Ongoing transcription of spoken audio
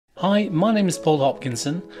Hi, my name is Paul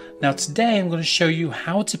Hopkinson. Now today I'm going to show you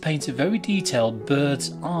how to paint a very detailed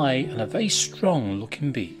bird's eye and a very strong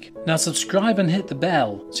looking beak. Now subscribe and hit the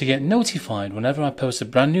bell to get notified whenever I post a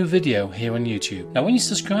brand new video here on YouTube. Now when you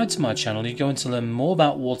subscribe to my channel you're going to learn more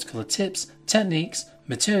about watercolour tips, techniques,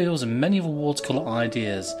 materials and many other watercolour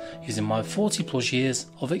ideas using my 40 plus years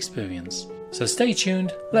of experience. So stay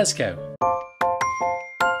tuned, let's go.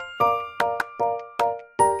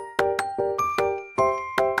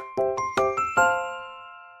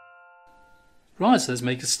 Right, so let's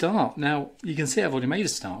make a start. Now, you can see I've already made a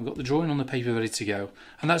start. I've got the drawing on the paper ready to go.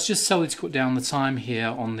 And that's just solely to cut down the time here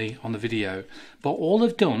on the video. But all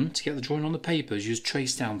I've done to get the drawing on the paper is use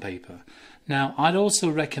trace down paper. Now, I'd also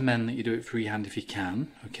recommend that you do it freehand if you can,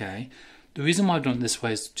 okay? The reason why I've done it this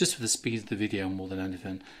way is just for the speed of the video more than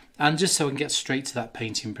anything. And just so I can get straight to that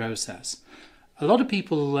painting process. A lot of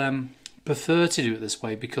people prefer to do it this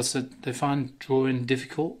way because they find drawing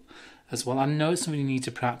difficult as well. I know it's something you need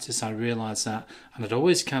to practice, I realise that, and I'd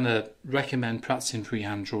always kind of recommend practicing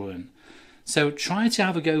freehand drawing. So try to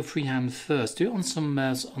have a go freehand first. Do it on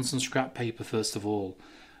some scrap paper first of all.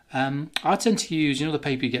 I tend to use, the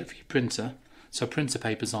paper you get for your printer, so printer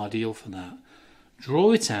paper is ideal for that.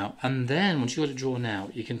 Draw it out, and then once you've got it drawn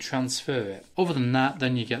out, you can transfer it. Other than that,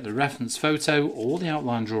 then you get the reference photo or the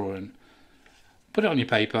outline drawing. Put it on your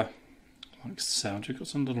paper. Like so, I've got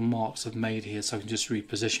some little marks I've made here so I can just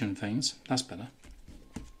reposition things. That's better.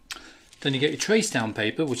 Then you get your trace down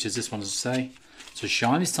paper, which is this one, as I say. So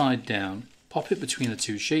shine it side down, pop it between the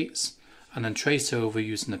two sheets, and then trace over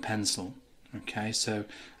using a pencil. Okay, so,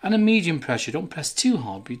 and a medium pressure. Don't press too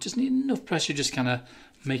hard, but you just need enough pressure, just kind of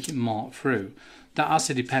make it mark through. That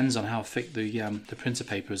also depends on how thick the printer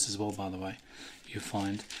paper is as well, by the way, you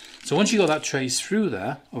find. So once you got that trace through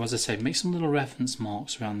there, or as I say, make some little reference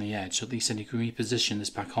marks around the edge, so at least then you can reposition this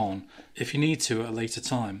back on if you need to at a later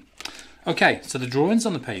time. Okay, so the drawings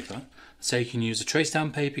on the paper, so you can use a trace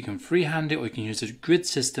down paper, you can freehand it, or you can use a grid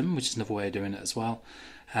system, which is another way of doing it as well.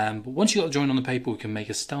 But once you've got the drawing on the paper, we can make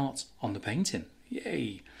a start on the painting.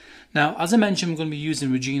 Yay! Now, as I mentioned, I'm going to be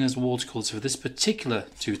using Regina's watercolours for this particular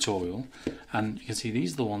tutorial, and you can see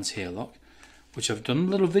these are the ones here, look, which I've done a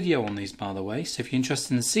little video on these, by the way. So if you're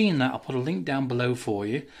interested in seeing that, I'll put a link down below for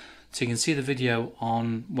you, so you can see the video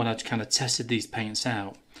on when I kind of tested these paints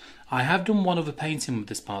out. I have done one other painting with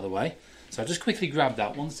this, by the way, so I'll just quickly grab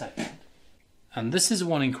that 1 second. And this is the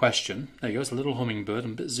one in question. There you go, it's a little hummingbird.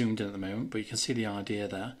 I'm a bit zoomed in at the moment, but you can see the idea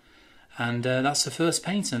there. And that's the first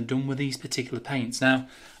painting I've done with these particular paints. Now,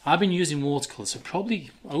 I've been using watercolours for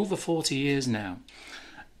probably over 40 years now,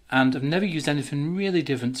 and I've never used anything really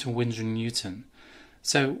different to Winsor & Newton.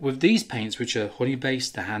 So with these paints, which are honey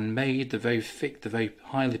based, they're handmade, they're very thick, they're very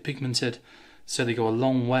highly pigmented, so they go a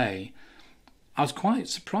long way. I was quite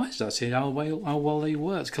surprised actually how well they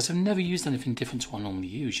worked, because I've never used anything different to what I normally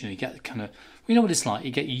use. You get kind of, you know what it's like,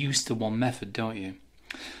 you get used to one method, don't you?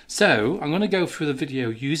 So I'm going to go through the video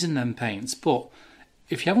using them paints, but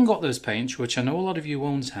if you haven't got those paints, which I know a lot of you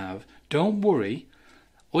won't have, don't worry.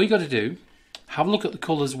 All you got to do, have a look at the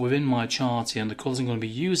colours within my chart here and the colours I'm going to be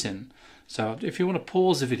using. So if you want to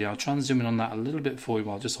pause the video, I'll try and zoom in on that a little bit for you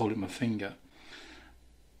while I just hold it with my finger.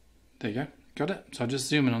 There you go, got it? So I'll just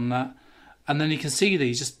zoom in on that. And then you can see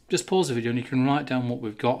these, just pause the video and you can write down what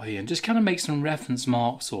we've got here and just kind of make some reference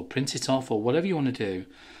marks or print it off or whatever you want to do.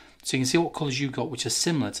 So you can see what colours you've got which are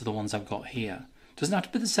similar to the ones I've got here. Doesn't have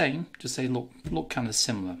to be the same, just say look kind of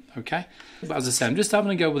similar, okay? But as I say, I'm just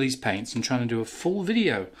having a go with these paints and trying to do a full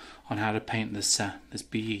video on how to paint this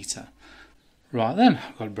bee eater. Right then,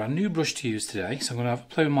 I've got a brand new brush to use today, so I'm going to have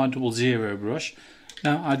a play with my 00 brush.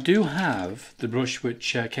 Now I do have the brush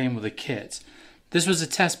which came with a kit. This was a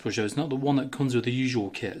test brush, though. It's not the one that comes with the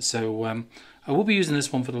usual kit, so I will be using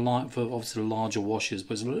this one for obviously the larger washes,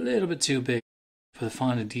 but it's a little bit too big for the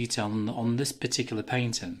finer detail on this particular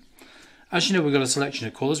painting. As you know, we've got a selection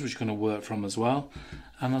of colours which we're going to work from as well,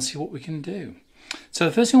 and let's see what we can do. So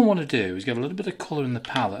the first thing I want to do is get a little bit of colour in the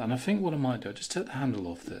palette, and I think what I might do, I'll just take the handle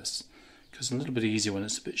off this, because it's a little bit easier when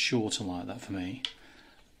it's a bit shorter like that for me.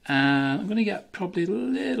 And I'm going to get probably a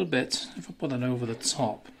little bit, if I put that over the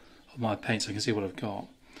top of my paint so I can see what I've got.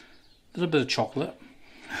 A little bit of chocolate,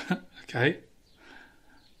 okay.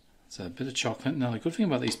 So a bit of chocolate. Now the good thing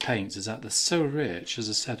about these paints is that they're so rich, as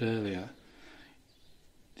I said earlier.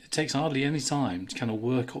 It takes hardly any time to kind of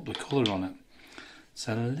work up the colour on it.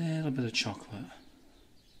 So a little bit of chocolate.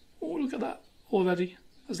 Oh, look at that already.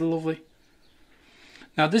 That's lovely.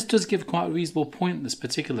 Now this does give quite a reasonable point, this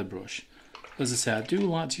particular brush. As I say, I do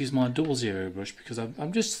like to use my 00 brush because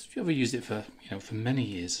I've used it for for many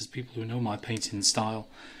years. As people who know my painting style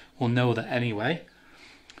will know that anyway.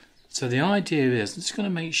 So the idea is, I'm just going to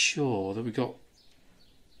make sure that we've got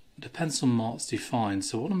the pencil marks defined.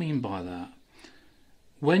 So what I mean by that,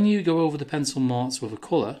 when you go over the pencil marks with a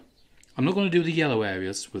colour, I'm not going to do the yellow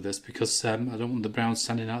areas with this because I don't want the brown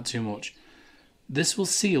standing out too much. This will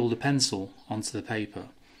seal the pencil onto the paper.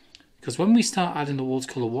 Because when we start adding the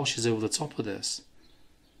watercolour washes over the top of this,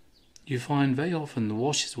 you find very often the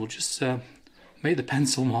washes will just make the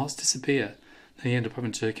pencil marks disappear. Then you end up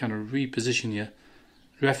having to kind of reposition your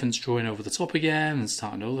reference drawing over the top again and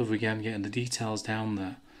starting all over again, getting the details down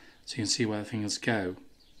there so you can see where things go.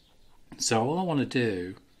 So all I want to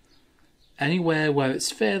do, anywhere where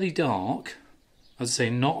it's fairly dark, as I say,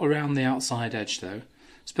 not around the outside edge though,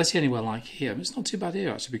 especially anywhere like here. It's not too bad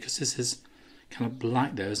here actually because this is kind of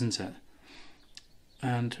black there, isn't it?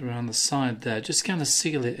 And around the side there, just kind of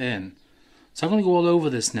seal it in. So I'm going to go all over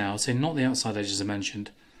this now, say not the outside edge as I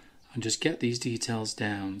mentioned, and just get these details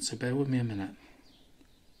down. So bear with me a minute.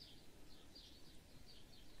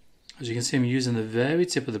 As you can see, I'm using the very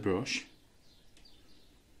tip of the brush.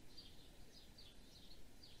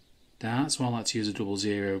 That's why I like to use a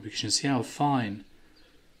 00 because you can see how fine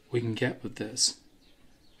we can get with this.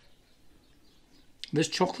 This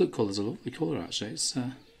chocolate colour is a lovely colour actually. It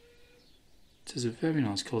is a very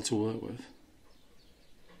nice colour to work with.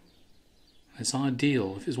 It's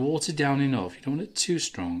ideal. If it's watered down enough, you don't want it too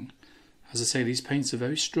strong. As I say, these paints are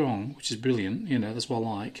very strong, which is brilliant, you know, that's what I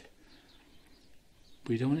like.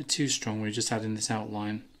 But you don't want it too strong when you're just adding this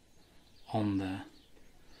outline on there.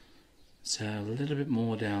 So a little bit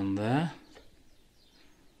more down there.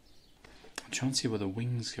 I'm trying to see where the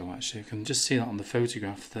wings go actually. I can just see that on the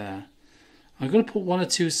photograph there. I'm going to put one or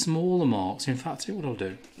two smaller marks. In fact, what I'll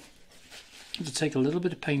do, I'll just take a little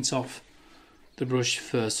bit of paint off the brush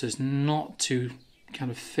first so it's not too kind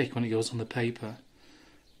of thick when it goes on the paper.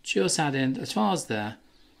 Just add in, as far as there,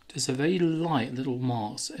 just a very light little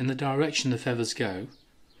marks in the direction the feathers go.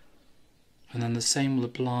 And then the same will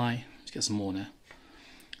apply, let's get some more now,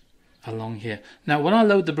 along here. Now when I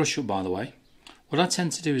load the brush up, by the way, what I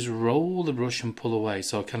tend to do is roll the brush and pull away.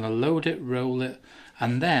 So I kind of load it, roll it,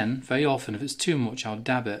 and then very often if it's too much I'll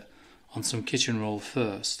dab it on some kitchen roll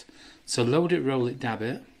first. So load it, roll it, dab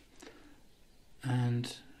it,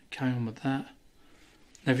 and carry on with that.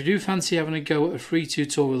 Now if you do fancy having a go at a free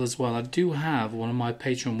tutorial as well, I do have one on my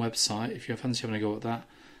Patreon website if you fancy having a go at that,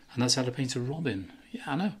 and that's how to paint a robin. Yeah,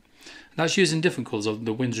 I know. And that's using different colours of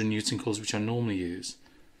the Winsor & Newton colours which I normally use.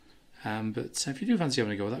 But if you do fancy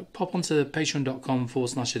having a go at that, pop onto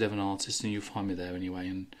patreon.com/ADevonArtist and you'll find me there anyway,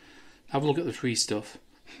 and have a look at the free stuff.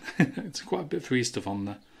 It's quite a bit of free stuff on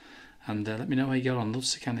there. And let me know how you get on. I'd love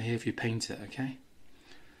to kind of hear if you paint it, okay?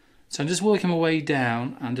 So I'm just working my way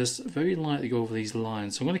down and just very lightly go over these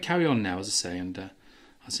lines. So I'm going to carry on now, as I say, and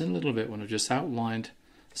I'll see in a little bit when I've just outlined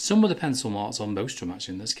some of the pencil marks, on most of them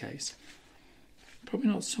actually in this case. Probably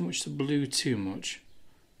not so much the blue too much.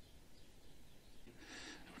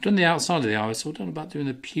 I've done the outside of the eye, so we're done about doing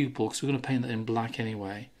the pupil because we're going to paint that in black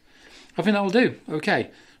anyway. I think that'll do.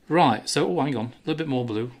 Okay, right, so, oh hang on, a little bit more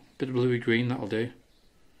blue, a bit of bluey green, that'll do.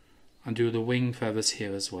 And do the wing feathers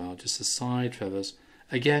here as well, just the side feathers.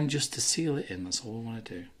 Again, just to seal it in, that's all we want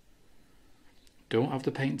to do. Don't have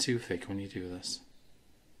the paint too thick when you do this.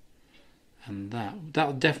 And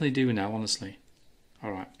that'll definitely do now, honestly.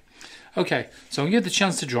 Alright. Okay, so I'll give the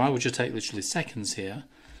chance to dry, which will take literally seconds here.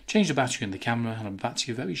 Change the battery in the camera and I'll be back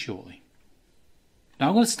to you very shortly. Now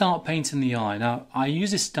I'm going to start painting the eye. Now I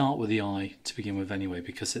usually start with the eye to begin with anyway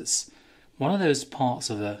because it's one of those parts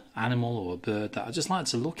of an animal or a bird that I just like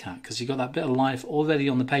to look at because you've got that bit of life already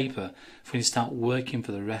on the paper when you start working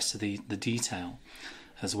for the rest of the detail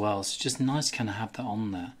as well. So it's just nice to kind of have that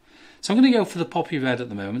on there. So I'm going to go for the poppy red at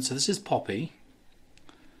the moment. So this is poppy.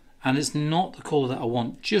 And it's not the colour that I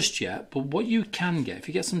want just yet, but what you can get, if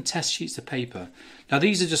you get some test sheets of paper, now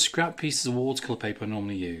these are just scrap pieces of watercolour paper I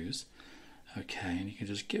normally use. Okay, and you can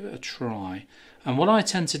just give it a try. And what I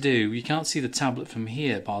tend to do, you can't see the tablet from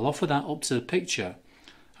here, but I'll offer that up to the picture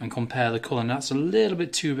and compare the colour. And that's a little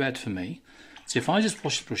bit too red for me. So if I just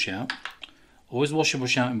wash the brush out, always wash the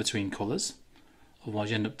brush out in between colours,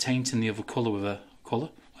 otherwise you end up tainting the other colour with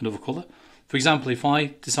another colour. For example, if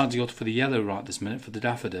I decide to go for the yellow right this minute, for the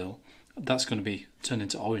daffodil, that's going to be turned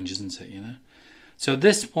into orange, isn't it, you know? So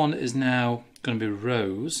this one is now going to be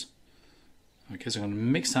rose. Okay, so I'm going to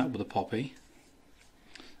mix that with the poppy.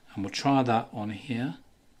 And we'll try that on here.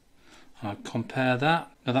 And I'll compare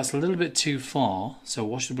that. Now that's a little bit too far, so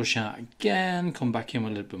wash the brush out again, come back in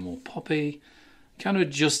with a little bit more poppy. Kind of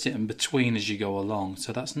adjust it in between as you go along,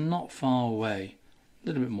 so that's not far away. A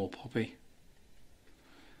little bit more poppy.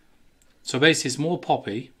 So basically it's more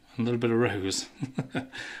poppy a little bit of rose.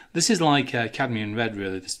 This is like cadmium red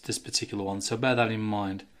really, this particular one, so bear that in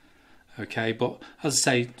mind. Okay, but as I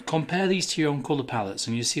say, compare these to your own colour palettes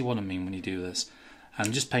and you see what I mean when you do this.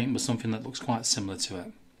 And just paint with something that looks quite similar to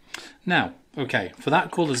it. Now, okay, for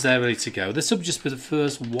that colour's there ready to go. This will just be the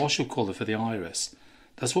first wash of colour for the iris.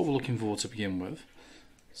 That's what we're looking for to begin with.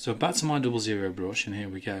 So back to my 00 brush, and here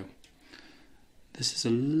we go. This is a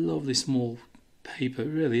lovely small paper, it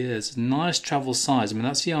really is. It's a nice travel size. I mean,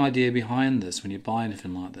 that's the idea behind this when you buy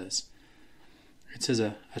anything like this. It is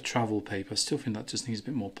a travel paper. I still think that just needs a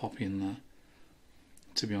bit more poppy in there.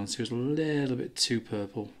 To be honest, it was a little bit too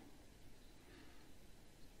purple.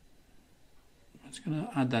 I'm just going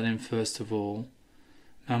to add that in first of all.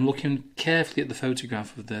 Now I'm looking carefully at the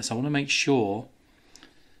photograph of this. I want to make sure,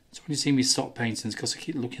 so when you see me stop painting, because I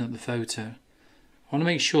keep looking at the photo, I want to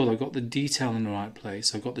make sure that I've got the detail in the right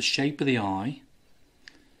place. I've got the shape of the eye.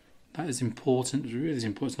 That is important, it really is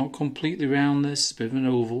important. It's not completely round, this, it's a bit of an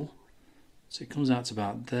oval. So it comes out to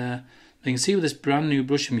about there. You can see with this brand new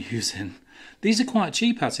brush I'm using, these are quite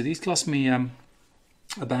cheap actually. These cost me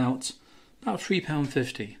about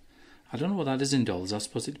 £3.50. I don't know what that is in dollars. I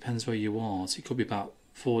suppose it depends where you are. So it could be about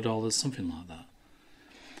 $4, something like that.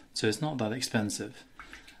 So it's not that expensive.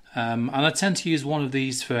 And I tend to use one of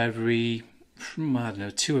these for every, I don't know,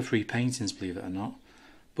 2 or 3 paintings, believe it or not.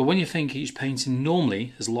 But when you think each painting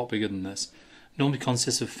normally is a lot bigger than this, normally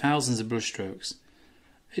consists of thousands of brush strokes,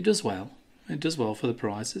 it does well. It does well for the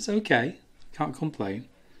price. It's okay. Can't complain.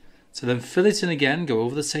 So then fill it in again. Go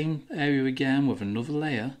over the same area again with another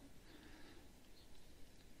layer.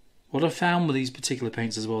 What I found with these particular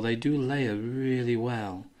paints as well, they do layer really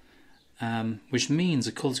well, which means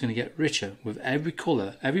the colour's going to get richer with every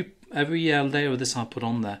colour. Every layer of this I put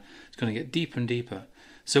on there, it's going to get deeper and deeper.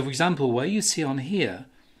 So for example, where you see on here,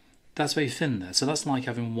 that's very thin there. So that's like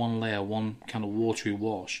having one layer, one kind of watery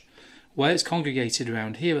wash. Where it's congregated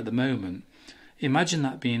around here at the moment, imagine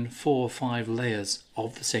that being 4 or 5 layers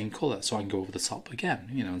of the same colour. So I can go over the top again,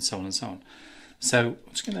 you know, and so on and so on. So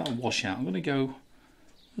I'm just going to wash out. I'm going to go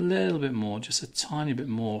a little bit more, just a tiny bit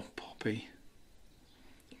more poppy.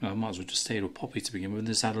 Well, I might as well just stay with poppy to begin with and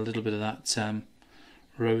just add a little bit of that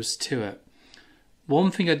rose to it. One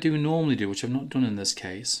thing I do normally do, which I've not done in this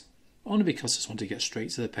case, only because I just want to get straight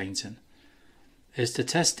to the painting, is to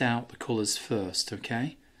test out the colours first,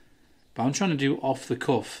 okay? But I'm trying to do off the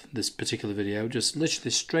cuff this particular video, just literally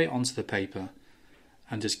straight onto the paper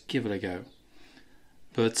and just give it a go.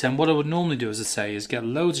 But what I would normally do, as I say, is get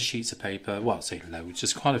loads of sheets of paper. Well, I say loads,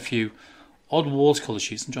 just quite a few odd watercolour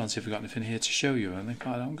sheets. I'm trying to see if I've got anything here to show you. I think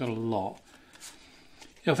I haven't got a lot.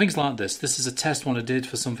 You know, things like this. This is a test one I did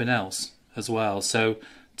for something else as well. So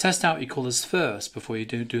test out your colours first before you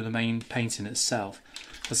do the main painting itself.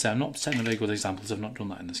 As I say, I'm not setting a very good example because I've not done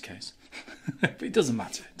that in this case. But it doesn't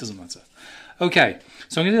matter. It doesn't matter. Okay,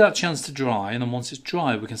 so I'm going to give that chance to dry, and then once it's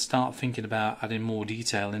dry we can start thinking about adding more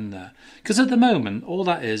detail in there. Because at the moment all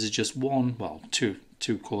that is just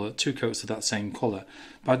two coats of that same colour.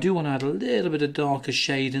 But I do want to add a little bit of darker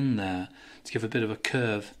shade in there to give a bit of a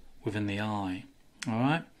curve within the eye.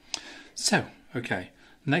 Alright, so okay,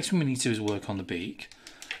 the next thing we need to do is work on the beak,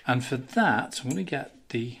 and for that I'm going to get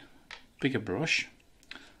the bigger brush.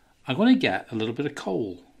 I'm going to get a little bit of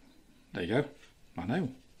coal. There you go. I know.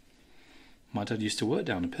 My dad used to work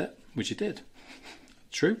down a pit, which he did.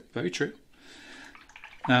 True, very true.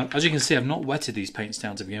 Now, as you can see, I've not wetted these paints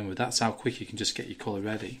down to begin with. That's how quick you can just get your colour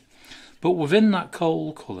ready. But within that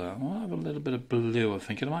coal colour, I want to have a little bit of blue, I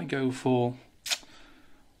think. I might go for,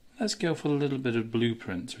 let's go for a little bit of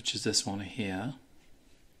blueprint, which is this one here.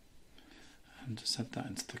 And just add that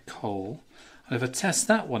into the coal. And if I test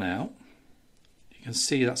that one out, you can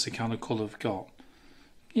see that's the kind of colour I've got.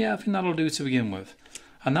 Yeah, I think that'll do to begin with.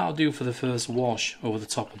 And that'll do for the first wash over the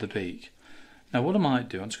top of the beak. Now what I might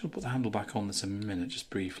do, I'm just going to put the handle back on this a minute,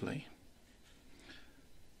 just briefly.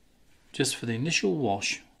 Just for the initial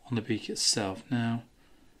wash on the beak itself. Now,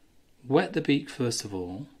 wet the beak first of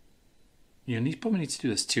all. You probably need to do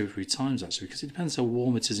this 2 or 3 times actually, because it depends how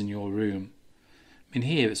warm it is in your room. I mean,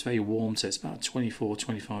 here it's very warm, so it's about 24,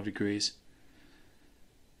 25 degrees.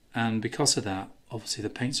 And because of that, obviously the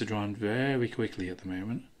paints are drying very quickly at the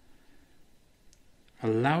moment.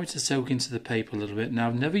 Allow it to soak into the paper a little bit. Now,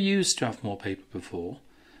 I've never used Strathmore paper before,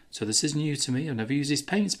 so this is new to me. I've never used these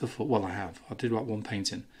paints before. Well, I have. I did about one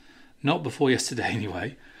painting. Not before yesterday,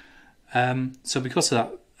 anyway. So because of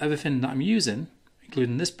that, everything that I'm using,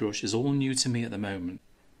 including this brush, is all new to me at the moment.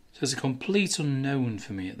 So it's a complete unknown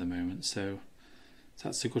for me at the moment. So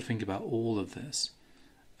that's the good thing about all of this.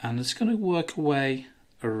 And it's going to work away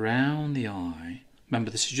around the eye. Remember,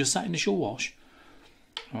 this is just that initial wash.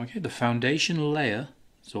 Okay, the foundation layer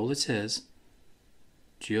That's all it is,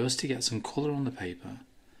 just to get some colour on the paper.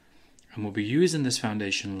 And we'll be using this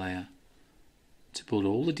foundation layer to put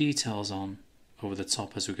all the details on over the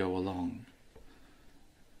top as we go along.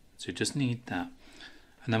 So you just need that.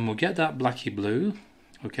 And then we'll get that blacky blue,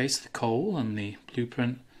 okay, so the coal and the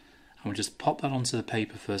blueprint, and we'll just pop that onto the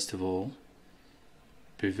paper first of all.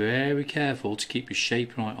 Be very careful to keep your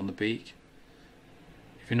shape right on the beak.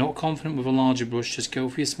 If you're not confident with a larger brush, just go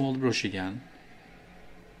for your smaller brush again.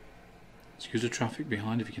 Excuse the traffic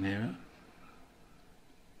behind if you can hear it.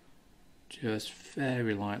 Just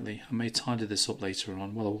very lightly. I may tidy this up later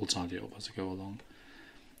on. Well, I will tidy it up as I go along.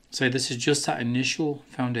 So this is just that initial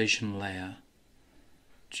foundation layer,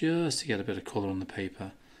 just to get a bit of colour on the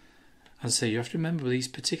paper. And so you have to remember with these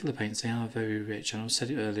particular paints, they are very rich. I know I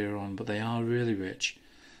said it earlier on, but they are really rich.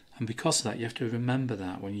 And because of that, you have to remember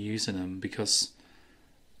that when you're using them, because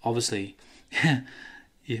obviously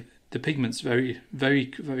the pigment's very,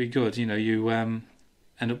 very, very good. You know, you end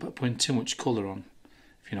up putting too much colour on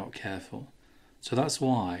if you're not careful. So that's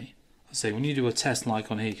why I say when you do a test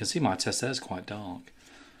like on here, you can see my test there is quite dark.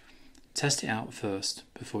 Test it out first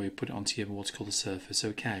before you put it onto your watercolour surface,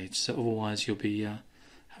 okay? So otherwise you'll be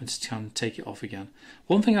having to kind of take it off again.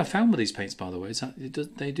 One thing I found with these paints, by the way, is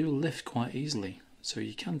that they do lift quite easily, so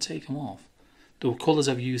you can take them off. The colours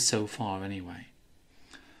I've used so far anyway.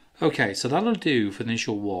 Okay, so that'll do for the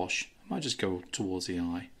initial wash. I might just go towards the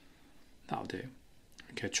eye. That'll do.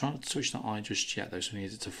 Okay, try not to touch that eye just yet though, so we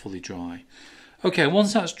need it to fully dry. Okay,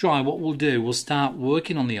 once that's dry, what we'll do, we'll start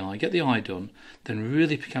working on the eye, get the eye done, then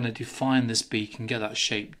really kind of define this beak and get that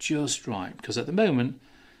shape just right, because at the moment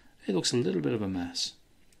it looks a little bit of a mess.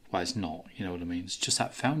 Well, it's not, you know what I mean, it's just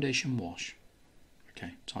that foundation wash.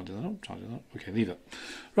 Okay, tidy that up, tidy that up. Okay, leave it.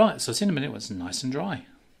 Right, so it's in a minute when it's nice and dry.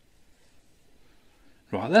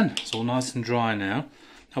 Right then, it's all nice and dry now.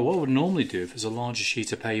 Now what I would normally do if it's a larger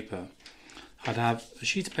sheet of paper, I'd have a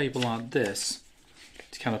sheet of paper like this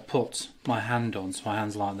to kind of put my hand on, so my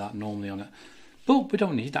hand's like that normally on it. But we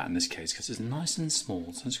don't need that in this case because it's nice and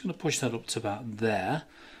small. So I'm just going to push that up to about there.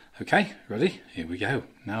 Okay, ready? Here we go.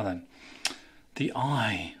 Now then, the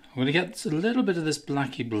eye. I'm going to get a little bit of this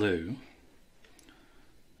blacky blue.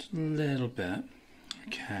 Just a little bit.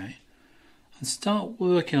 Okay. And start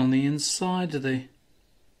working on the inside of the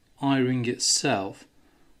eye ring itself.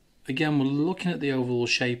 Again, we're looking at the overall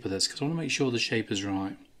shape of this because I want to make sure the shape is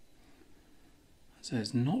right. So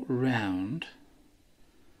it's not round,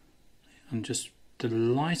 and just the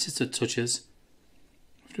lightest of touches.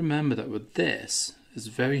 You have to remember that with this, it's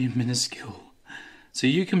very minuscule. So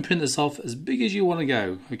you can print this off as big as you want to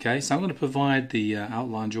go, okay? So I'm going to provide the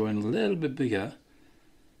outline drawing a little bit bigger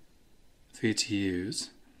for you to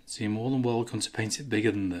use. So you're more than welcome to paint it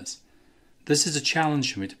bigger than this. This is a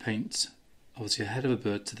challenge for me to paint, obviously, a head of a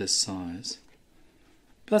bird to this size.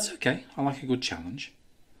 But that's okay, I like a good challenge.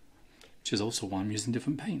 Which is also why I'm using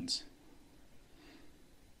different paints.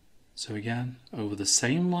 So again, over the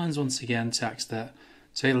same lines once again to act that,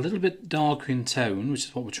 say a little bit darker in tone, which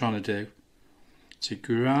is what we're trying to do. So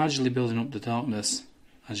you're gradually building up the darkness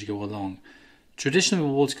as you go along. Traditionally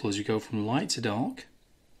with watercolours you go from light to dark.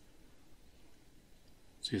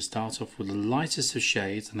 So you start off with the lightest of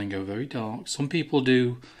shades and then go very dark. Some people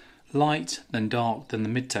do light, then dark, then the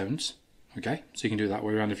mid-tones. Okay, so you can do it that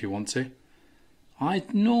way around if you want to. I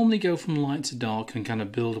normally go from light to dark and kind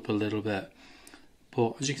of build up a little bit,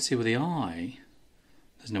 but as you can see with the eye,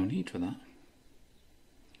 there's no need for that.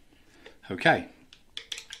 Okay,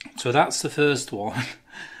 so that's the first one,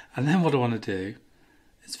 and then what I want to do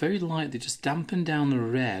is very lightly just dampen down the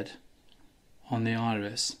red on the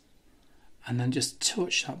iris, and then just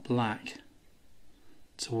touch that black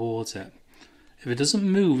towards it. If it doesn't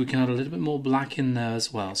move, we can add a little bit more black in there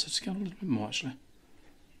as well, so just get a little bit more actually.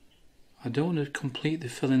 I don't want to completely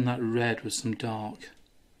fill in that red with some dark.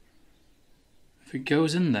 If it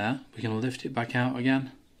goes in there, we can lift it back out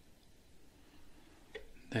again.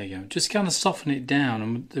 There you go. Just kind of soften it down,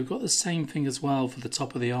 and they've got the same thing as well for the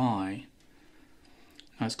top of the eye.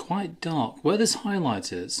 Now it's quite dark. Where this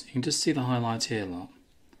highlight is, you can just see the highlight here, lot.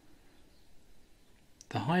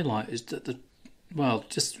 The highlight is well,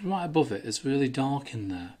 just right above it. It's really dark in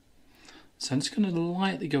there. So I'm just going to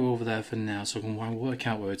lightly go over there for now so I can work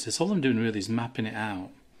out where it is. All I'm doing really is mapping it out.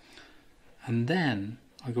 And then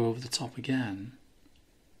I go over the top again.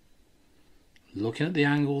 Looking at the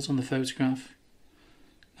angles on the photograph.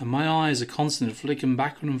 And my eyes are constantly flicking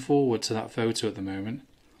backward and forward to that photo at the moment.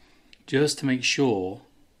 Just to make sure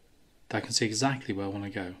that I can see exactly where I want to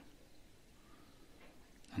go.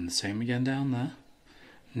 And the same again down there.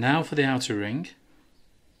 Now for the outer ring.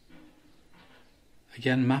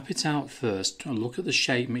 Again, map it out first. Look at the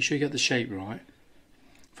shape, make sure you get the shape right.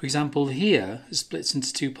 For example, here it splits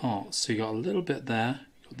into two parts. So you got a little bit there,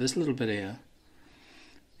 you got this little bit here.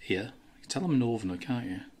 Here, you can tell I'm a northerner, can't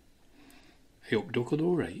you? Hey up, duck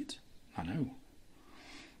or rate? I know.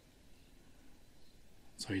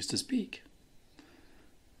 So I used to speak.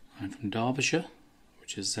 I'm from Derbyshire,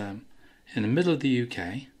 which is in the middle of the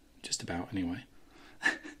UK, just about anyway.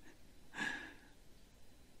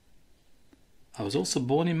 I was also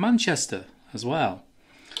born in Manchester as well.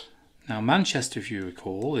 Now Manchester, if you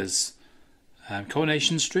recall, is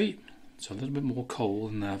Coronation Street. So a little bit more coal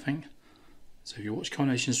than there, I think. So if you watch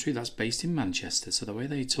Coronation Street, that's based in Manchester. So the way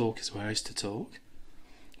they talk is where I used to talk.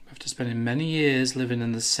 After spending many years living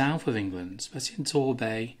in the south of England, especially in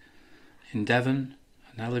Torbay, in Devon,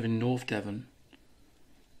 and now live in North Devon,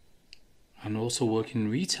 and also working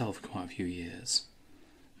in retail for quite a few years,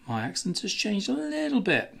 my accent has changed a little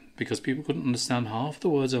bit because people couldn't understand half the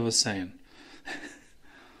words I was saying.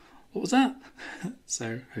 What was that?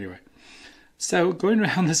 So anyway, so going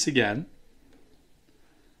around this again,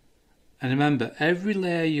 and remember, every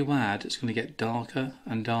layer you add, it's going to get darker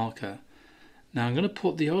and darker. Now I'm going to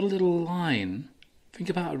put the odd little line, think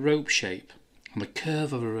about a rope shape, on the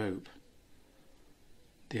curve of a rope.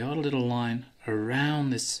 The odd little line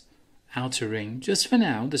around this outer ring, just for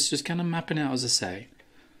now, this is just kind of mapping out as I say.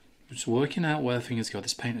 Just working out where things go.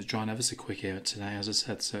 This paint is drying ever so quick here today, as I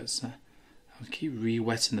said, so it's I'll keep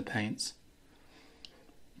re-wetting the paints.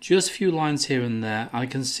 Just a few lines here and there. I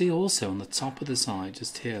can see also on the top of the side,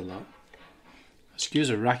 just here, look.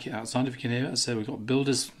 Excuse a racket outside if you can hear it. I said we've got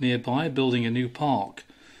builders nearby building a new park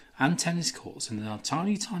and tennis courts in our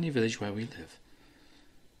tiny, tiny village where we live.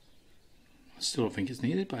 I still don't think it's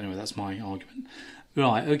needed, but anyway, that's my argument.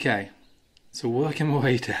 Right, okay. So working my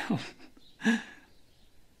way down.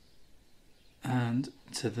 And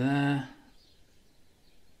to there.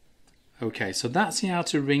 Okay, so that's the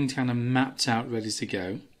outer ring kind of mapped out, ready to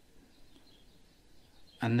go.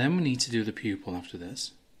 And then we need to do the pupil after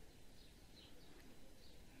this.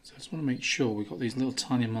 So I just want to make sure we've got these little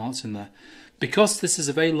tiny marks in there. Because this is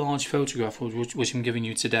a very large photograph which I'm giving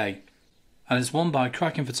you today. And it's one by a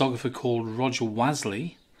cracking photographer called Roger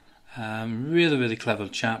Wasley. Really, really clever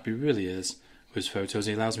chap, he really is, with his photos.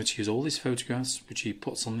 He allows me to use all these photographs, which he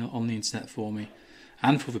puts on the internet for me.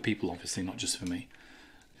 And for other people, obviously, not just for me.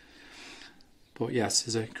 But yes,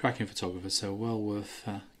 he's a cracking photographer, so well worth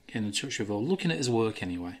getting in touch with or looking at his work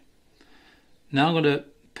anyway. Now I'm going to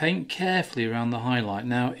paint carefully around the highlight.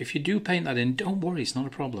 Now, if you do paint that in, don't worry, it's not a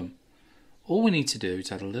problem. All we need to do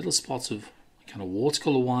is add a little spot of kind of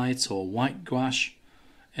watercolour white or white gouache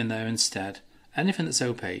in there instead. Anything that's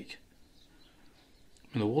opaque.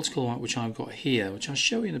 And the watercolour white which I've got here, which I'll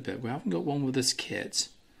show you in a bit, we haven't got one with this kit,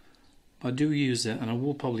 but I do use it, and I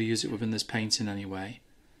will probably use it within this painting anyway,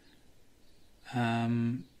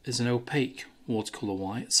 is an opaque watercolour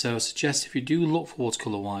white. So I suggest if you do look for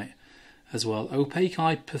watercolour white as well, opaque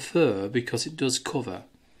I prefer because it does cover,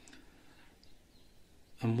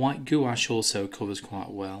 and white gouache also covers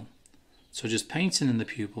quite well. So just painting in the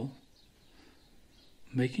pupil,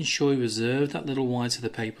 making sure you reserve that little white of the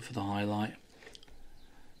paper for the highlight.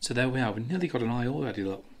 So there we are, we've nearly got an eye already,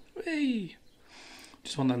 look. Hey!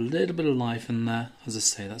 Just want that little bit of life in there, as I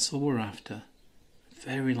say, that's all we're after.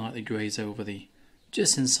 Very lightly graze over the,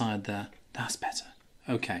 just inside there, that's better.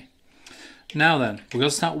 Okay, now then, we're going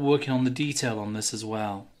to start working on the detail on this as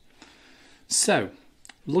well. So,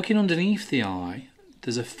 looking underneath the eye,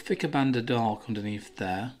 there's a thicker band of dark underneath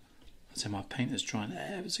there. So my paint is drying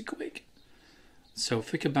ever so quick. So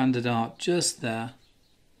thicker band of dark just there.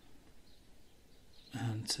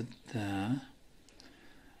 And to there.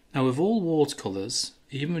 Now with all watercolours,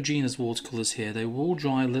 even Regina's watercolours here, they will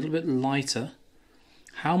dry a little bit lighter.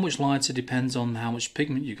 How much lighter depends on how much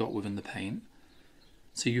pigment you got within the paint.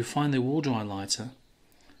 So you find they will dry lighter.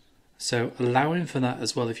 So allowing for that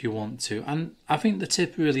as well if you want to. And I think the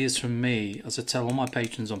tip really is from me, as I tell all my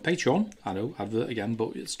patrons on Patreon. I know, advert again,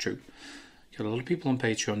 but it's true. Got a lot of people on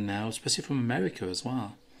Patreon now, especially from America as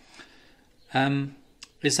well.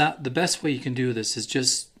 Is that the best way you can do this is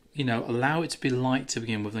just, you know, allow it to be light to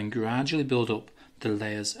begin with and gradually build up the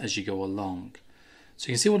layers as you go along. So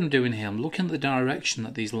you can see what I'm doing here. I'm looking at the direction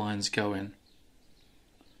that these lines go in.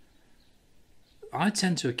 I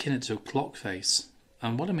tend to akin it to a clock face.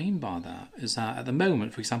 And what I mean by that is that at the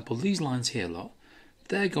moment, for example, these lines here, look,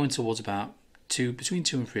 they're going towards about between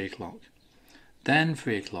 2 and 3 o'clock. Then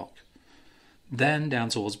 3 o'clock. Then down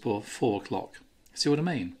towards 4 o'clock. See what I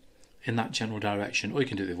mean? In that general direction. Or you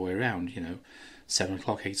can do it the other way around, you know, 7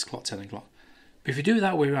 o'clock, 8 o'clock, 10 o'clock. But if you do it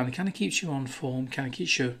that way around, it kind of keeps you on form, kind of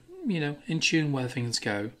keeps you, you know, in tune where things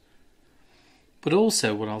go. But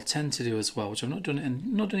also what I'll tend to do as well, which I've not done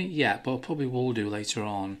it yet, but I probably will do later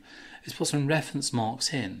on, is put some reference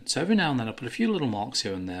marks in. So every now and then I put a few little marks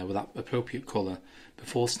here and there with that appropriate colour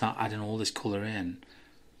before I start adding all this colour in.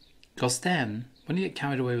 Because then, when you get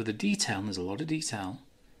carried away with the detail, and there's a lot of detail,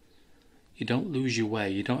 you don't lose your way.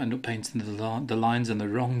 You don't end up painting the lines in the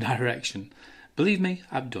wrong direction. Believe me,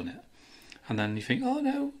 I've done it. And then you think, oh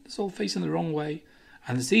no, it's all facing the wrong way.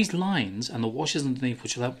 And there's these lines and the washes underneath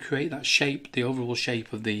which will help create that shape, the overall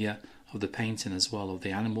shape of the painting as well, of the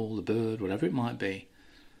animal, the bird, whatever it might be.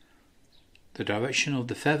 The direction of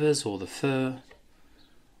the feathers or the fur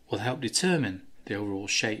will help determine the overall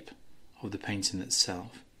shape of the painting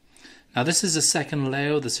itself. Now this is the second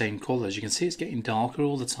layer of the same colour. As you can see, it's getting darker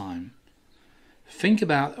all the time. Think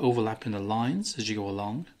about overlapping the lines as you go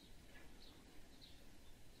along.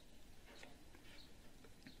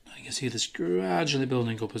 You can see this gradually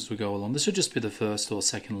building up as we go along. This would just be the first or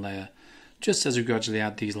second layer, just as we gradually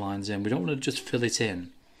add these lines in. We don't want to just fill it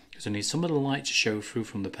in, because we need some of the light to show through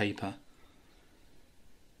from the paper.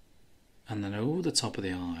 And then over the top of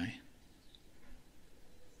the eye,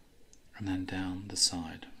 and then down the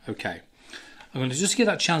side. Okay, I'm going to just give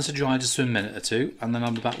that chance to dry just for a minute or two, and then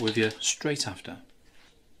I'll be back with you straight after.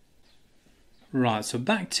 Right, so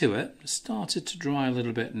back to it. It started to dry a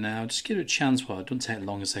little bit now. Just give it a chance. Well, it doesn't take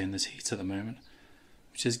long as in this heat at the moment,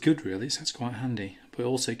 which is good really, so it's quite handy. But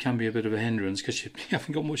also it can be a bit of a hindrance because you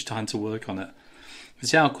haven't got much time to work on it. You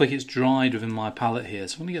see how quick it's dried within my palette here.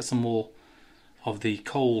 So I'm going to get some more of the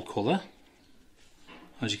coal colour.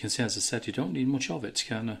 As you can see, as I said, you don't need much of it to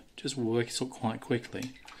kind of just work it up quite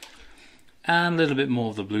quickly. And a little bit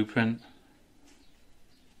more of the blueprint.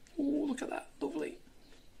 Oh, look at that, lovely.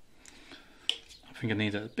 I think I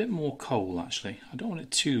need a bit more coal actually. I don't want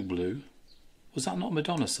it too blue. Was that not a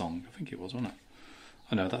Madonna song? I think it was, wasn't it?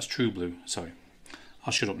 Oh no, that's True Blue. Sorry.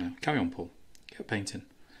 I'll shut up now. Carry on, Paul. Get painting.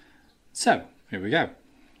 So, here we go.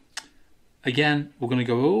 Again, we're going to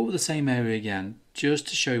go over the same area again, just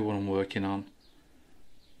to show you what I'm working on.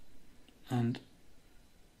 And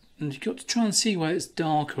you've got to try and see where it's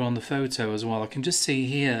darker on the photo as well. I can just see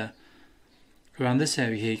here, around this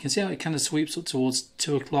area here, you can see how it kind of sweeps up towards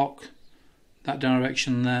 2 o'clock. That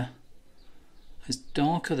direction there. It's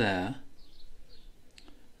darker there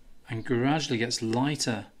and gradually gets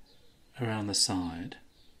lighter around the side.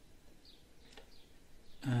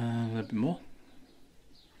 A little bit more.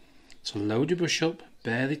 So load your brush up,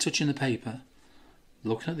 barely touching the paper,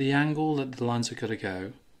 looking at the angle that the lines are going to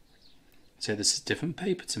go. Say this is different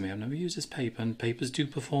paper to me. I've never used this paper, and papers do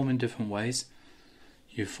perform in different ways.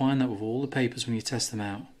 You find that with all the papers when you test them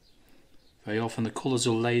out. Very often the colours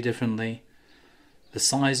will lay differently. The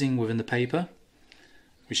sizing within the paper,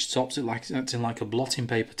 which stops it acting like a blotting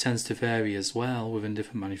paper, tends to vary as well within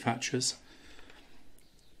different manufacturers.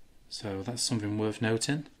 So that's something worth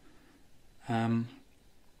noting. In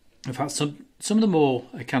fact, some of the more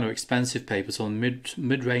kind of expensive papers, or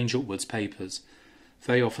mid-range upwards papers,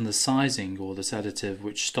 very often the sizing or the sedative,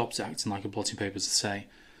 which stops it acting like a blotting paper, as I say,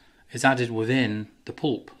 is added within the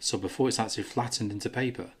pulp. So before it's actually flattened into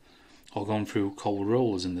paper, or gone through cold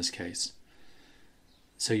rollers in this case.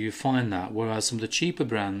 So you find that, whereas some of the cheaper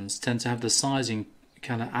brands tend to have the sizing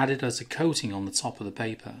kind of added as a coating on the top of the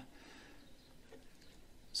paper.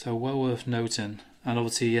 So well worth noting. And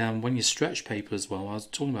obviously when you stretch paper as well, I was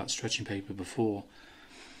talking about stretching paper before.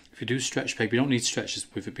 If you do stretch paper, you don't need stretches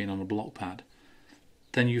with it being on a block pad.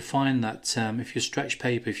 Then you find that if you stretch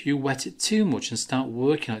paper, if you wet it too much and start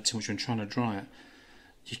working on it too much when trying to dry it,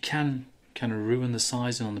 you can kind of ruin the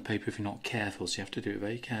sizing on the paper if you're not careful. So you have to do it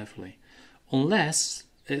very carefully. Unless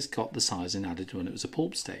it's got the sizing added when it was a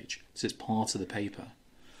pulp stage, so it's part of the paper.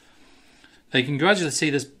 Now you can gradually see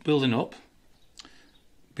this building up,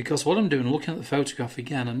 because what I'm doing, looking at the photograph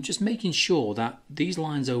again, I'm just making sure that these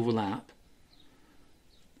lines overlap,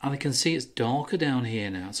 and I can see it's darker down here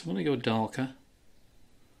now, so I'm going to go darker.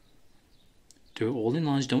 Do it all in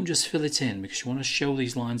lines, don't just fill it in, because you want to show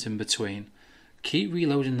these lines in between. Keep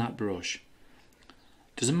reloading that brush.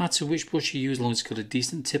 Doesn't matter which brush you use, as long as it's got a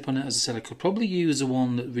decent tip on it. As I said, I could probably use the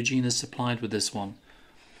one that Regina's supplied with this one.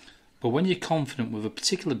 But when you're confident with a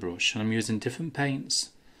particular brush, and I'm using different paints,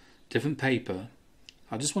 different paper,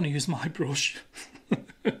 I just want to use my brush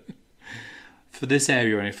for this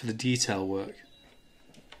area anyway, for the detail work.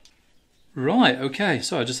 Right, okay,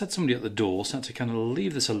 so I just had somebody at the door, so I had to kind of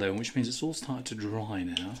leave this alone, which means it's all started to dry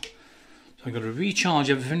now. So I've got to recharge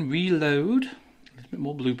everything, reload, a little bit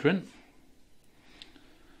more blueprint.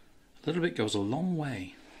 A little bit goes a long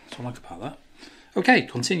way. That's what I like about that. Okay,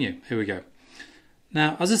 continue. Here we go.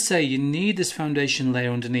 Now, as I say, you need this foundation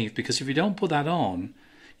layer underneath, because if you don't put that on,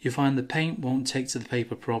 you find the paint won't take to the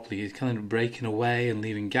paper properly. It's kind of breaking away and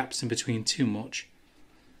leaving gaps in between too much.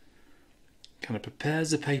 Kind of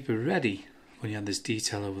prepares the paper ready when you have this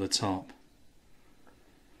detail over the top.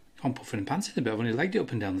 I'm puffing and panting a bit. I've only legged it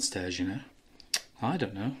up and down the stairs, you know. I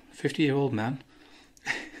don't know. 50-year-old man.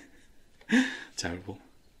 Terrible.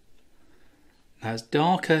 Now it's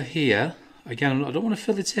darker here. Again, I don't want to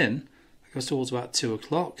fill it in. It goes towards about 2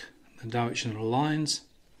 o'clock. The direction of the lines.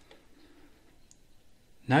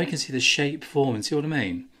 Now you can see the shape forming. See what I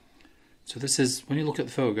mean? So this is, when you look at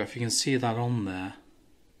the photograph, you can see that on there.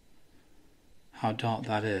 How dark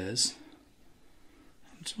that is.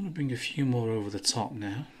 I just want to bring a few more over the top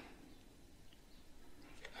now.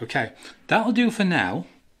 Okay, that'll do for now.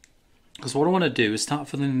 Because what I want to do is start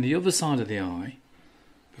filling in the other side of the eye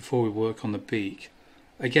before we work on the beak.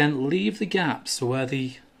 Again, leave the gaps so where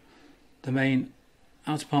the main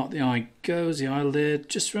outer part of the eye goes, the eyelid,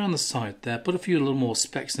 just around the side there. Put a few little more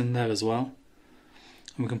specks in there as well.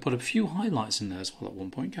 And we can put a few highlights in there as well at one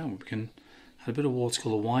point, can't we? We can add a bit of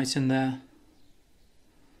watercolour white in there.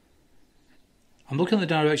 I'm looking at the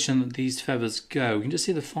direction that these feathers go. You can just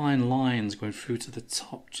see the fine lines going through to the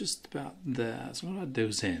top, just about there. So I'm going to add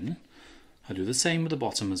those in. I'll do the same with the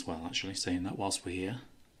bottom as well, actually, saying that whilst we're here.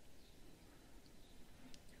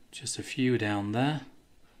 Just a few down there.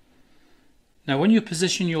 Now when you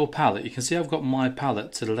position your palette, you can see I've got my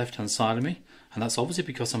palette to the left hand side of me, and that's obviously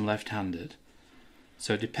because I'm left-handed.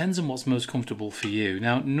 So it depends on what's most comfortable for you.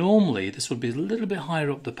 Now normally this would be a little bit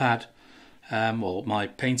higher up the pad, or my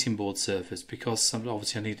painting board surface, because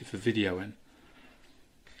obviously I need it for videoing.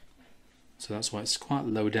 So that's why it's quite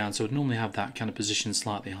low down, so I'd normally have that kind of position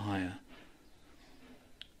slightly higher.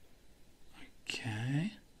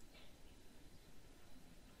 Okay.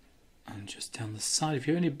 And just down the side, if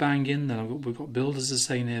you're only banging, then we've got builders to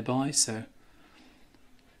say nearby, so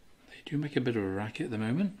they do make a bit of a racket at the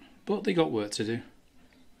moment, but they got work to do.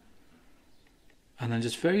 And then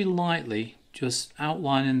just very lightly, just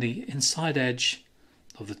outlining the inside edge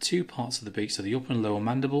of the two parts of the beak, so the upper and lower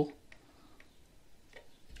mandible,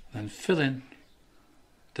 and then fill in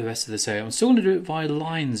the rest of this area. I'm still going to do it via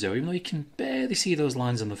lines though, even though you can barely see those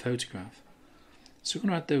lines on the photograph. So we're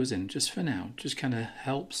going to add those in just for now, just kind of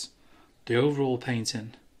helps the overall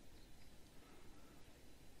painting.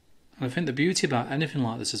 And I think the beauty about anything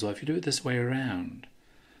like this as well, if you do it this way around,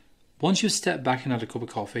 once you've stepped back and had a cup of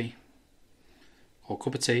coffee, or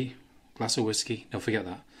cup of tea, glass of whiskey, don't forget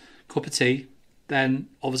that, cup of tea, then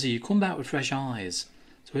obviously you come back with fresh eyes.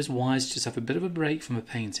 So it's wise to just have a bit of a break from a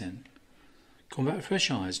painting, come back with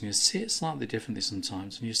fresh eyes, and you see it slightly differently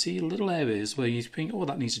sometimes, and you see little areas where you think, oh,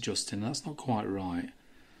 that needs adjusting, that's not quite right.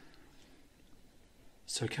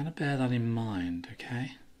 So kind of bear that in mind,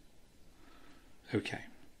 okay? Okay.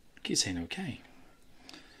 I keep saying okay.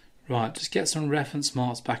 Right, just get some reference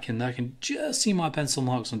marks back in there. I can just see my pencil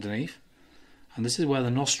marks underneath. And this is where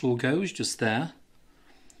the nostril goes, just there.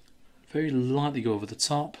 Very lightly go over the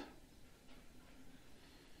top.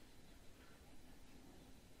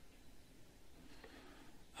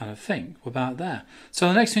 And I think we're about there. So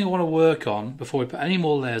the next thing I want to work on, before we put any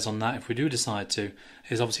more layers on that, if we do decide to,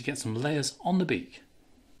 is obviously get some layers on the beak.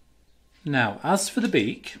 Now, as for the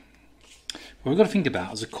beak, what we've got to think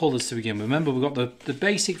about is the colours to begin with. Remember, we've got the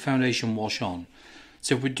basic foundation wash on.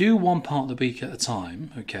 So if we do one part of the beak at a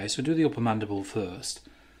time, okay, so do the upper mandible first.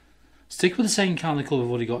 Stick with the same kind of colour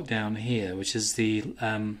we've already got down here, which is the, if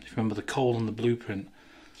you remember, the coal and the blueprint.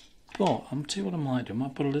 But I'll tell you what I might do. I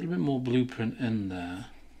might put a little bit more blueprint in there,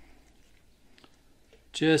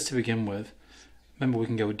 just to begin with. Remember, we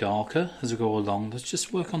can go darker as we go along. Let's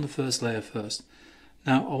just work on the first layer first.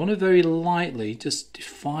 Now, I want to very lightly just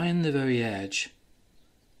define the very edge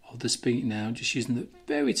of this beak now, just using the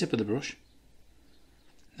very tip of the brush.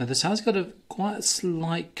 Now, this has got quite a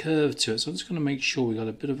slight curve to it, so I'm just going to make sure we got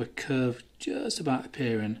a bit of a curve just about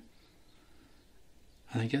appearing.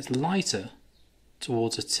 And it gets lighter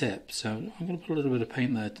towards the tip, so I'm going to put a little bit of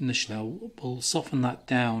paint there initially. We'll soften that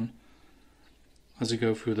down as we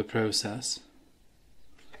go through the process.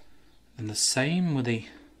 And the same with the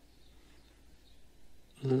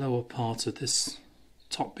lower part of this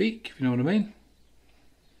top beak, if you know what I mean.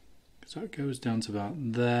 So it goes down to about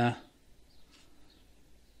there.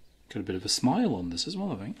 Got a bit of a smile on this as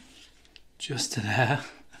well, I think. Just to there.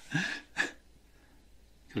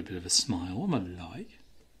 Got a bit of a smile, what am I like?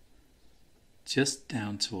 Just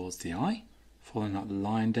down towards the eye, following that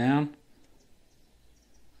line down.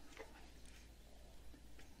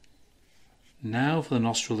 Now for the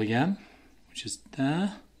nostril again, which is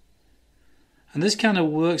there. And this kind of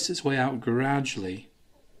works its way out gradually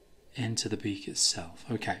into the beak itself.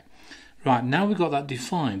 Okay, right, now we've got that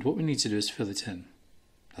defined, what we need to do is fill it in.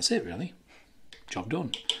 that's it really. Job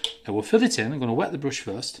done. Now we'll fill it in. I'm going to wet the brush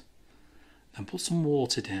first and put some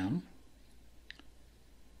water down.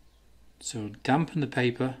 So dampen the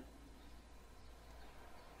paper.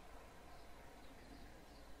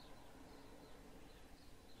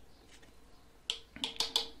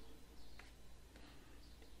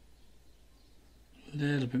 A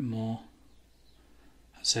little bit more.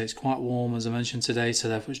 I'd say it's quite warm as I mentioned today, so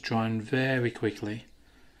therefore it's drying very quickly.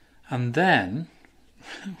 And then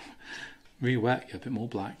re-wet, get a bit more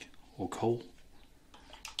black or coal.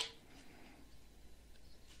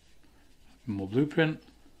 More blueprint.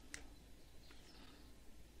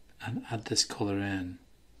 And add this colour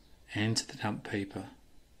into the damp paper.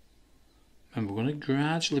 Remember, we're going to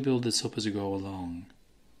gradually build this up as we go along.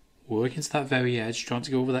 Work into that very edge, trying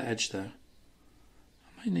to go over that edge there.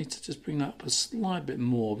 I might need to just bring that up a slight bit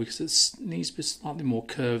more because it needs to be slightly more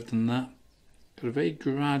curved than that. Got a very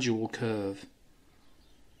gradual curve.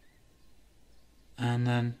 And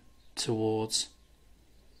then towards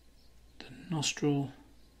the nostril.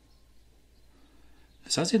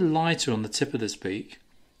 It's actually lighter on the tip of this beak.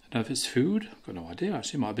 I don't know if it's food. I've got no idea.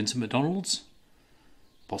 Actually, it might have been some McDonald's.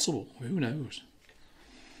 Possible. Who knows?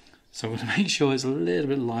 So I'm going to make sure it's a little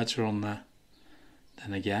bit lighter on there.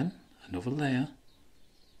 Then again, another layer.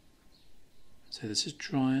 So this is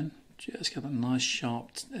drying. Just get that nice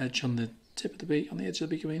sharp edge on the tip of the beak, on the edge of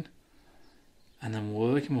the beak, I mean. And then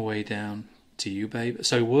working my way down to you, babe.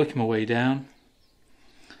 So working my way down.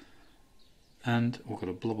 And we've got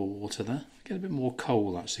a blob of water there. Get a bit more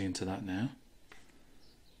coal actually into that now.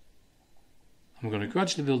 And we're going to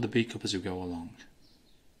gradually build the beak up as we go along.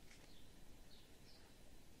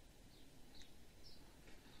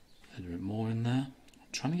 A little bit more in there. I'm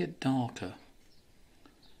trying to get darker.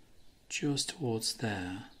 Just towards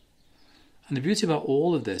there. And the beauty about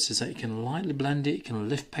all of this is that you can lightly blend it, you can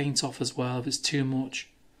lift paint off as well if it's too much.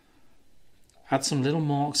 Add some little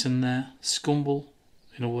marks in there, scumble,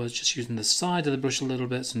 in other words just using the side of the brush a little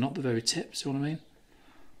bit, so not the very tip, see what I mean?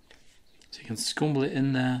 So you can scumble it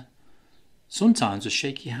in there. Sometimes a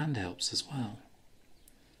shaky hand helps as well.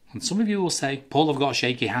 And some of you will say, Paul, I've got a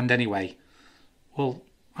shaky hand anyway. Well,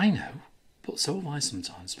 I know. But so have I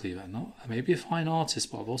sometimes, believe it or not. I may be a fine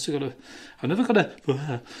artist, but I've also got I've never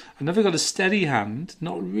got a steady hand,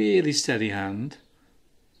 not really steady hand.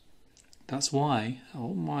 That's why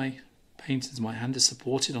all my paintings, my hand is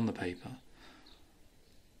supported on the paper.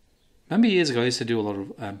 Remember years ago I used to do a lot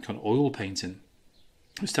of kind of oil painting.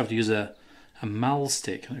 I used to have to use a mal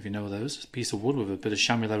stick, I don't know if you know those, a piece of wood with a bit of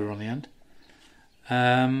chamois leather on the end.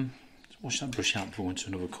 Wash that brush out before we went to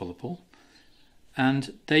another colour pool.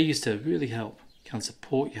 And they used to really help, kind of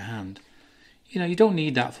support your hand. You know, you don't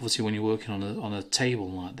need that obviously when you're working on a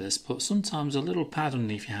table like this, but sometimes a little pad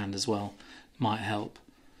underneath your hand as well might help.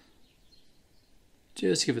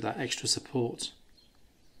 Just give it that extra support.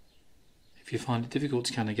 If you find it difficult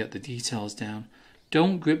to kind of get the details down,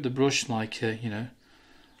 don't grip the brush like you know,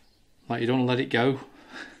 like you don't want to let it go.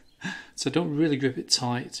 So don't really grip it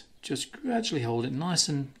tight. Just gradually hold it nice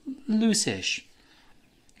and loose-ish.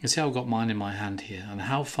 You can see how I've got mine in my hand here and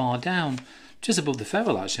how far down, just above the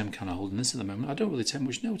ferrule actually I'm kind of holding this at the moment. I don't really take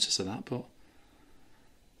much notice of that, but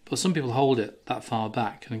some people hold it that far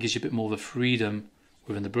back and it gives you a bit more of a freedom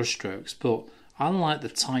within the brush strokes. But I like the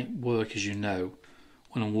tight work, as you know,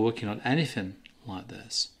 when I'm working on anything like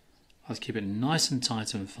this. I like to keep it nice and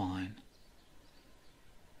tight and fine.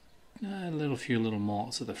 A few little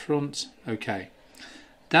marks at the front. Okay,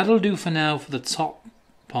 that'll do for now for the top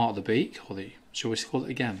part of the beak, or the, shall we call it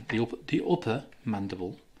again, the upper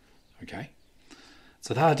mandible. Okay,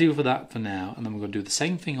 so that'll do for that for now, and then we're going to do the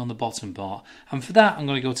same thing on the bottom part, and for that I'm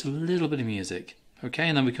going to go to a little bit of music. Okay,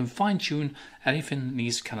 and then we can fine tune anything that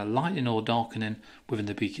needs kind of lightening or darkening within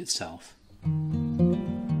the beak itself.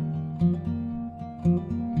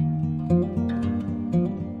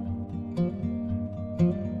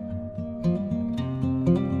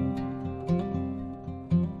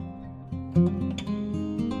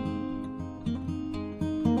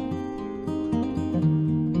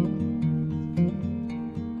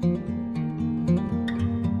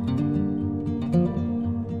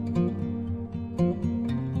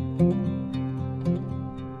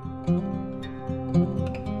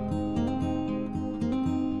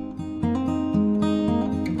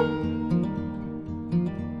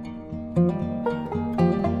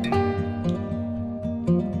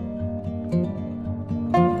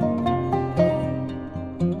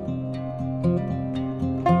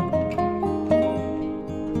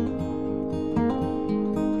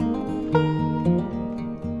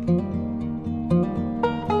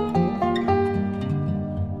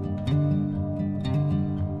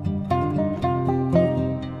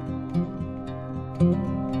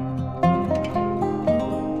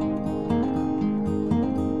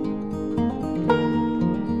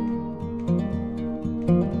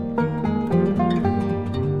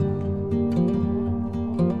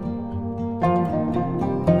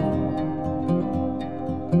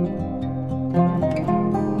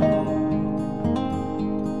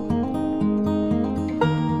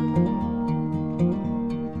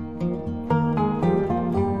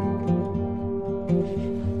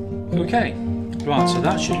 Okay, right, so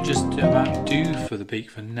that should just about do for the beak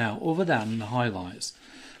for now, other than the highlights.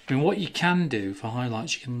 I mean, what you can do for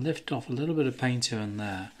highlights, you can lift off a little bit of paint here and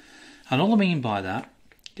there. And all I mean by that,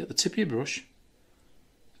 get the tip of your brush,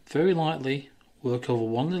 very lightly work over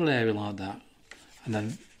one little area like that, and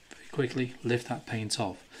then very quickly lift that paint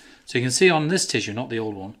off. So you can see on this tissue, not the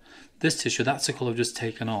old one, this tissue, that's the colour I've just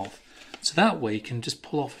taken off. So that way you can just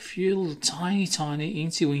pull off a few little tiny,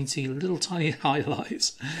 eensy weensy, little tiny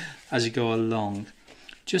highlights as you go along.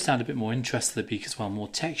 Just add a bit more interest to the beak as well, more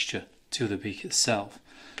texture to the beak itself.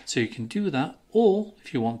 So you can do that, or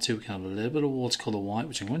if you want to, we can have a little bit of watercolour white,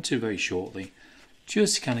 which I'm going to do very shortly,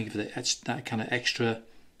 just to kind of give it that kind of extra,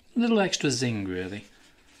 little extra zing really.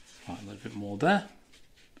 Right, a little bit more there.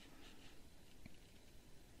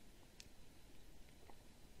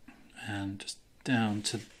 And just down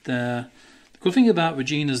to there. The good thing about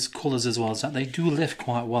Regina's colours as well is that they do lift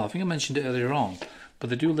quite well. I think I mentioned it earlier on, but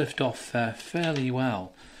they do lift off fairly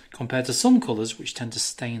well compared to some colours which tend to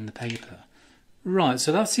stain the paper. Right,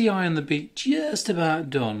 so that's the eye and the beak just about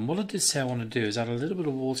done. What I did say I want to do is add a little bit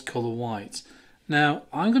of watercolour white. Now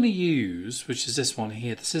I'm going to use, which is this one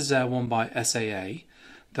here, this is one by SAA.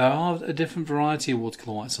 There are a different variety of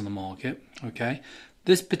watercolour whites on the market, okay?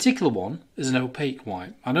 This particular one is an opaque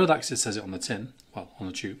white. I know that because it says it on the tin, well, on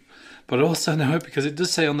the tube, but I also know it because it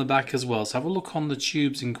does say on the back as well. So have a look on the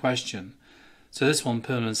tubes in question. So this one,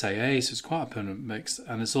 permanent AA, so it's quite a permanent mix,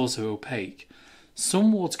 and it's also opaque.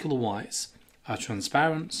 Some watercolour whites are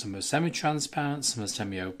transparent, some are semi-transparent, some are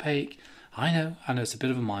semi-opaque. I know it's a bit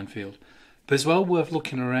of a minefield, but it's well worth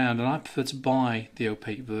looking around, and I prefer to buy the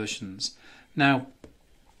opaque versions. Now,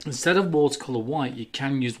 instead of watercolour white, you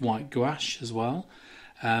can use white gouache as well.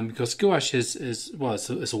 Because gouache is well,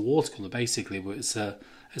 it's a watercolour basically, but it's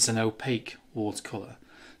an opaque watercolour.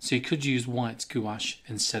 So you could use white gouache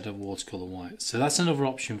instead of watercolour white. So that's another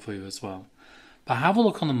option for you as well. But have a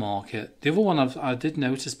look on the market. The other one I did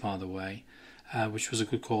notice, by the way, which was a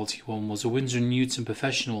good quality one, was a Winsor & Newton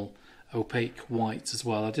Professional opaque white as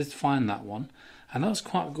well. I did find that one, and that was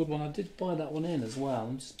quite a good one. I did buy that one in as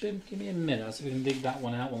well. Give me a minute, I'll see if we can dig that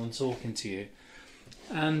one out while I'm talking to you.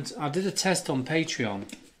 And I did a test on Patreon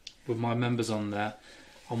with my members on there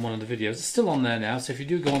on one of the videos. It's still on there now, so if you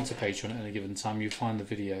do go onto Patreon at any given time, you'll find the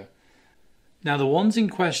video. Now the ones in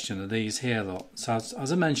question are these here lot. So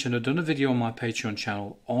as I mentioned, I've done a video on my Patreon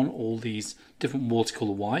channel on all these different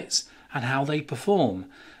watercolour whites and how they perform,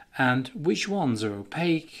 and which ones are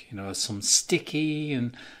opaque, are some sticky,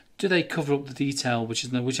 and do they cover up the detail, which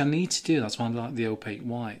I need to do. That's why I like the opaque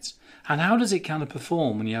whites. And how does it kind of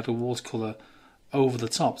perform when you add a watercolour over the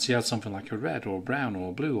top? So you have something like a red or a brown or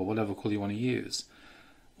a blue or whatever colour you want to use.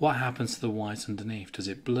 What happens to the white underneath? Does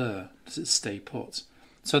it blur? Does it stay put?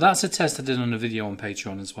 So that's a test I did on a video on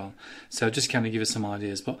Patreon as well. So just kind of give you some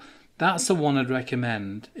ideas. But that's the one I'd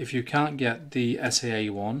recommend if you can't get the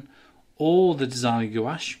SAA one or the designer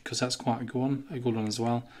gouache, because that's quite a good one as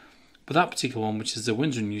well. But that particular one, which is the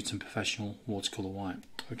Winsor & Newton Professional Watercolour White.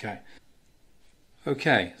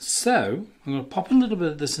 Okay, so I'm going to pop a little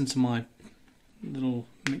bit of this into my little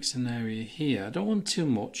mixing area here. I don't want too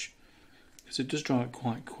much because it does dry out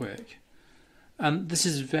quite quick. And this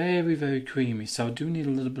is very, very creamy, so I do need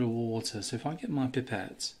a little bit of water. So if I get my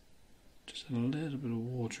pipette, just a little bit of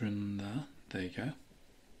water in there. There you go.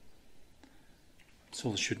 That's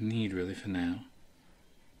all I should need really for now.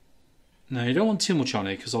 Now you don't want too much on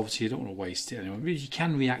it because obviously you don't want to waste it anyway. You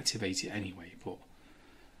can reactivate it anyway, but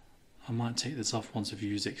I might take this off once I've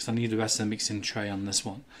used it because I need the rest of the mixing tray on this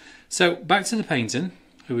one. So back to the painting.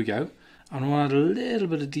 Here we go. And I want to add a little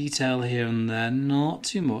bit of detail here and there, not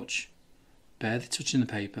too much. Barely touching the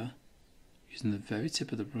paper, using the very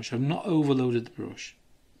tip of the brush. I've not overloaded the brush.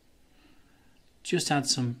 Just add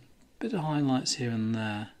some bit of highlights here and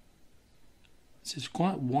there. So it's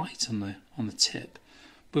quite white on the tip,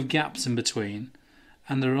 with gaps in between.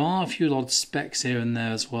 And there are a few odd specks here and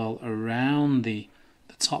there as well around the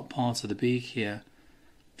top part of the beak here.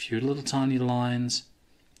 A few little tiny lines,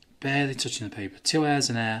 barely touching the paper. 2 hairs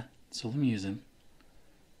in air, that's all I'm using.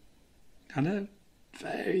 I know,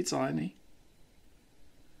 very tiny.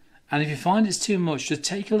 And if you find it's too much, just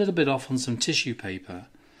take a little bit off on some tissue paper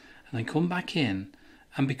and then come back in.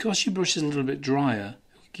 And because your brush is a little bit drier,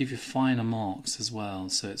 it will give you finer marks as well.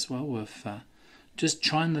 So it's well worth just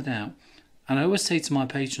trying that out. And I always say to my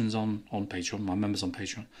patrons on Patreon, my members on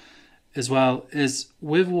Patreon, as well, is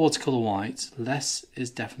with watercolour white, less is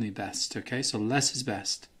definitely best. Okay, so less is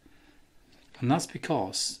best. And that's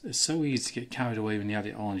because it's so easy to get carried away when you add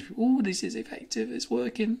it on. Oh, this is effective, it's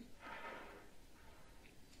working.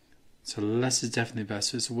 So less is definitely best.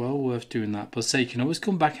 So it's well worth doing that. But say you can always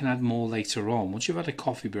come back and add more later on. Once you've had a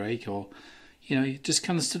coffee break, or you just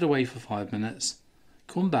kind of stood away for 5 minutes,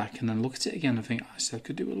 come back and then look at it again and think, actually, I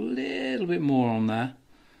could do a little bit more on there,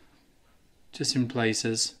 just in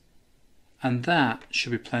places. And that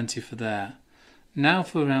should be plenty for there. Now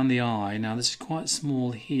for around the eye. Now this is quite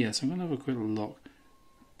small here, so I'm going to have a quick look.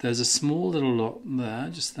 There's a small little dot there,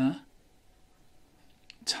 just there.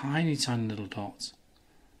 Tiny, tiny little dots.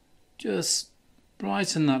 Just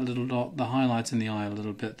brighten that little dot, the highlight in the eye a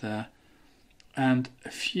little bit there. And a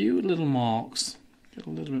few little marks. Get a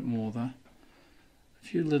little bit more there. A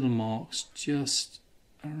few little marks just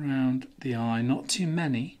around the eye. Not too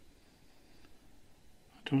many.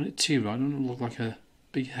 I don't want it too bright. I don't want it to look like a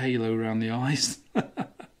big halo around the eyes.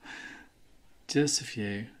 Just a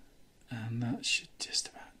few. And that should just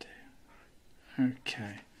about do.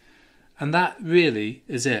 Okay. And that really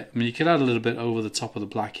is it. I mean, you could add a little bit over the top of the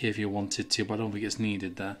black here if you wanted to, but I don't think it's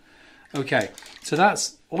needed there. Okay, so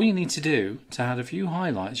that's all you need to do to add a few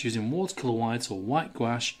highlights using watercolor white or white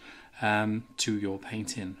gouache to your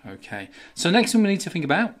painting. Okay, so next thing we need to think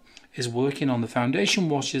about is working on the foundation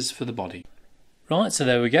washes for the body. Right, so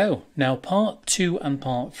there we go. Now part 2 and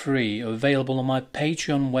part 3 are available on my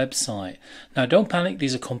Patreon website. Now don't panic,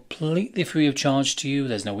 these are completely free of charge to you.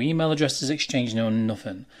 There's no email addresses exchanged, no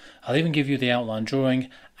nothing. I'll even give you the outline drawing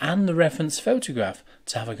and the reference photograph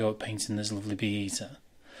to have a go at painting this lovely bee eater.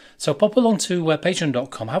 So pop along to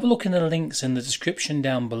patreon.com, have a look in the links in the description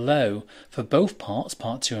down below for both parts,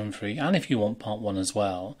 part 2 and 3, and if you want part 1 as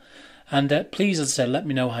well. And please, as I said, let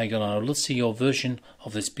me know how you got on. I'd love to see your version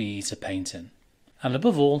of this bee eater painting. And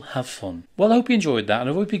above all, have fun. Well, I hope you enjoyed that, and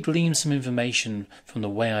I hope you gleaned some information from the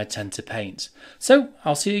way I tend to paint. So,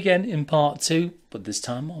 I'll see you again in part 2, but this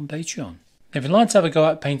time on Patreon. If you'd like to have a go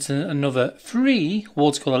at painting another free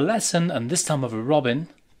watercolour lesson, and this time of a robin,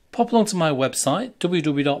 pop along to my website,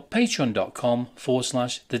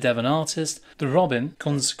 www.patreon.com/thedevonartist. The robin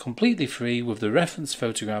comes completely free with the reference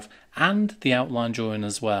photograph and the outline drawing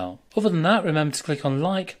as well. Other than that, remember to click on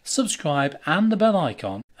like, subscribe and the bell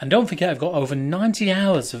icon. And don't forget, I've got over 90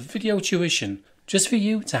 hours of video tuition just for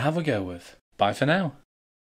you to have a go with. Bye for now.